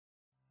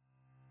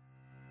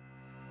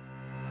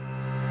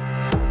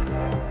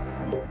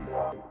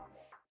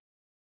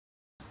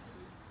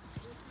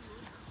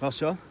Well,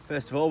 Shaun,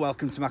 first of all,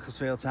 welcome to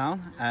Macclesfield Town.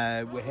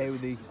 We're here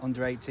with the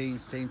under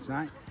 18's team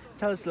tonight.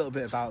 Tell us a little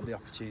bit about the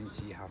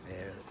opportunity you have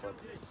here at the club.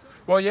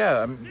 Well,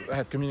 yeah, I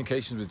had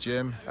communications with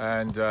Jim,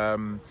 and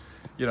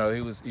you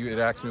know, he had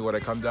asked me would I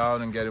come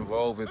down and get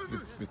involved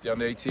with the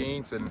under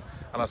 18's, and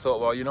I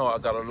thought, well, you know, I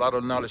got a lot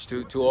of knowledge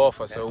to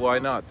offer, so why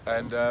not?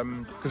 And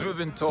because we've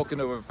been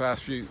talking over the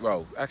past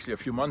a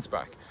few months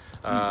back,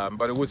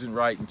 but it wasn't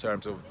right in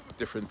terms of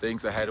different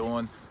things I had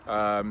on.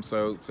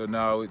 So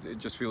now it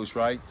just feels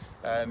right,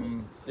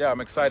 and yeah,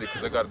 I'm excited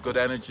because I got good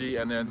energy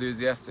and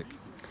enthusiastic. Can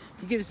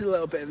you give us a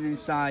little bit of an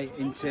insight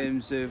in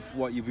terms of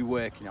what you'll be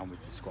working on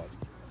with the squad?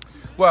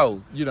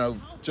 Well, you know,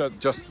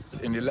 just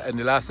in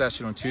the last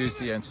session on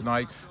Tuesday and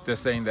tonight, they're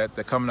saying that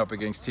they're coming up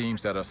against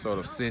teams that are sort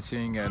of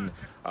sitting and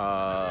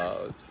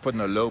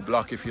putting a low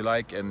block, if you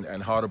like,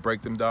 and how to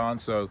break them down.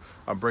 So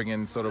I'm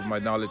bringing sort of my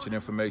knowledge and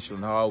information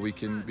on how we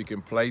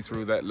can play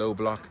through that low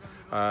block,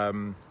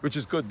 which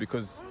is good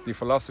because the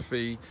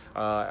philosophy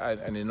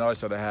and the knowledge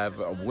that I have,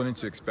 I'm willing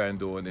to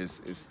expand on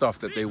is stuff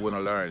that they want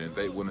to learn and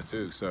they want to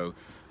do. So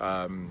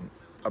I'm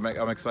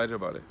excited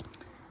about it.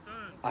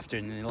 After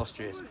an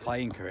illustrious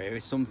playing career,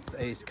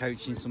 is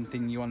coaching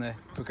something you want to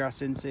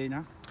progress into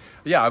now?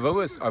 Yeah, I've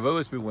always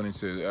been wanting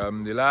to.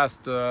 The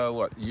last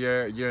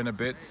year and a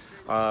bit,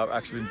 I've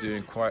actually been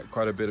doing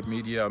quite a bit of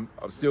media.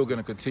 I'm still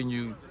going to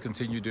continue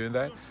doing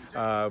that.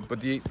 But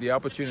the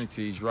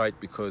opportunity is right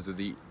because of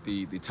the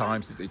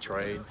times that they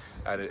train,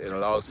 and it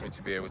allows me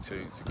to be able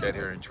to get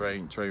here and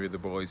train with the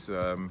boys.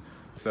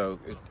 So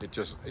it's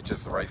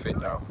just the right fit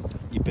now.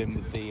 You've been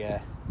with the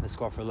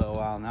squad for a little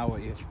while now.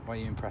 What are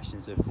your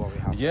impressions of what we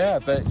have? Yeah,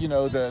 you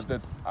know,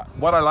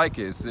 what I like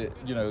is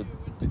you know,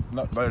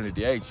 not only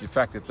the age, the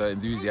fact that they're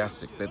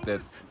enthusiastic,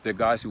 that they're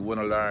guys who want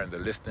to learn,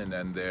 they're listening,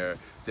 and they're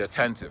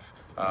attentive.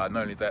 Not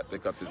only that,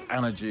 they've got this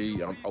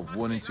energy of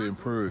wanting to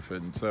improve,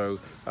 and so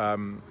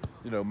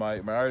you know, my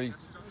early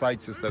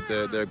sights is that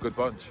they're a good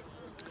bunch.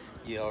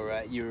 Your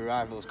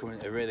arrival's coming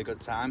at a really good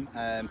time,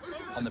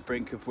 on the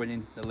brink of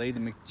winning the lead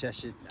in the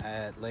Cheshire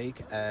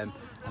League and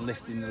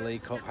lifting the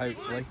League Cup,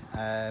 hopefully.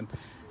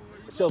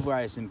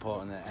 Silverware is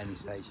important at any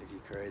stage of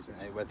your career, isn't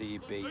it? Whether you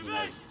be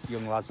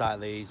young lads like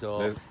these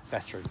or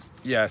veterans.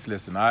 Yes,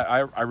 listen,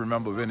 I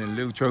remember winning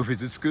Lou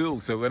trophies at school,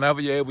 so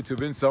whenever you're able to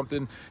win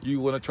something, you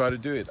want to try to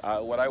do it.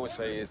 What I would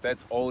say is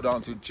that's all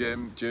down to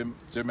Jim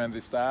and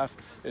the staff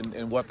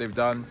in what they've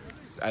done.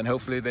 And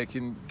hopefully they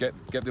can get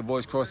the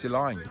boys across the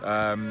line,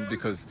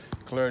 because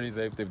clearly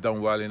they've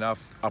done well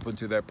enough up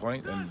until that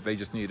point, and they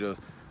just need to,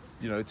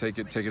 you know, take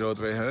it all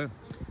the way home.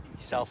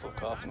 Yourself, of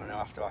course, I'm going to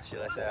have to ask you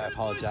this. I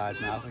apologise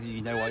now.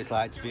 You know what it's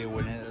like to be a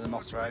winner at the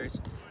Moss Rose,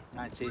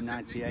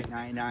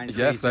 1998-99.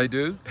 Yes, I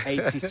do.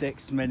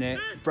 86th minute,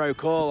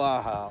 broke all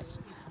our hearts.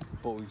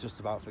 But we've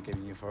just about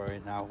forgiven you for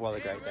it now. What a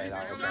great day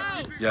that was.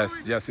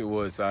 Yes, it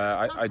was.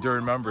 I do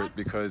remember it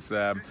because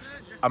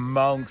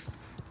amongst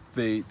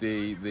the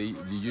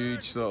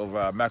huge sort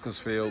of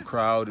Macclesfield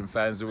crowd and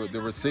fans,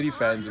 there were City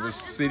fans,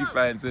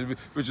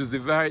 which was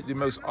the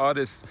most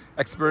oddest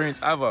experience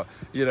ever.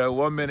 You know,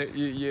 one minute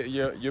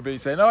you're being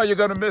saying, oh, you're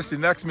going to miss it,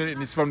 next minute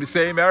and it's from the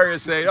same area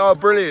saying, oh,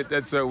 brilliant.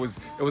 And so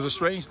it was a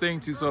strange thing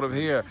to sort of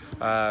hear,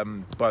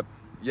 but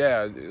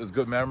yeah, it was a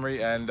good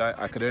memory, and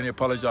I could only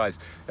apologise.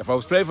 If I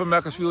was playing for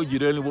Macclesfield,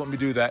 you'd only want me to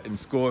do that and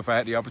score if I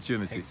had the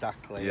opportunity.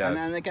 Exactly. Yes.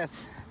 And I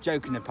guess,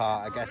 joking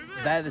apart, I guess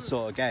they're the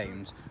sort of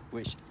games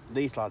which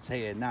these lads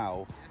here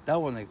now,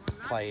 they'll want to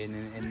play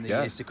in the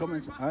years to come,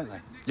 aren't they?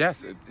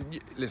 Yes.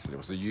 Listen, it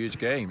was a huge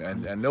game,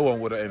 and no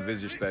one would have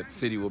envisaged that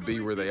City would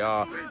be where they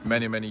are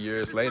many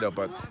years later.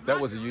 But that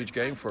was a huge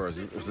game for us.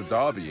 It was a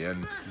derby,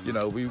 and you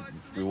know, we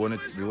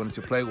wanted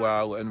to play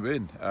well and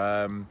win.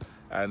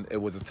 And it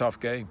was a tough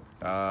game.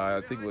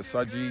 I think it was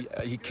Saji.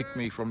 He kicked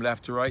me from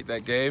left to right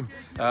that game.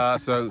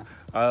 So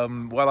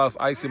while I was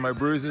icing my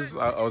bruises,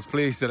 I was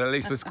pleased that at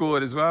least I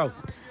scored as well.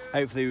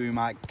 Hopefully we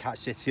might catch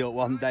City up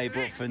one day,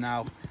 but for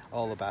now,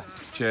 all the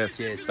best. Cheers.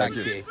 Thank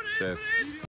you. Cheers.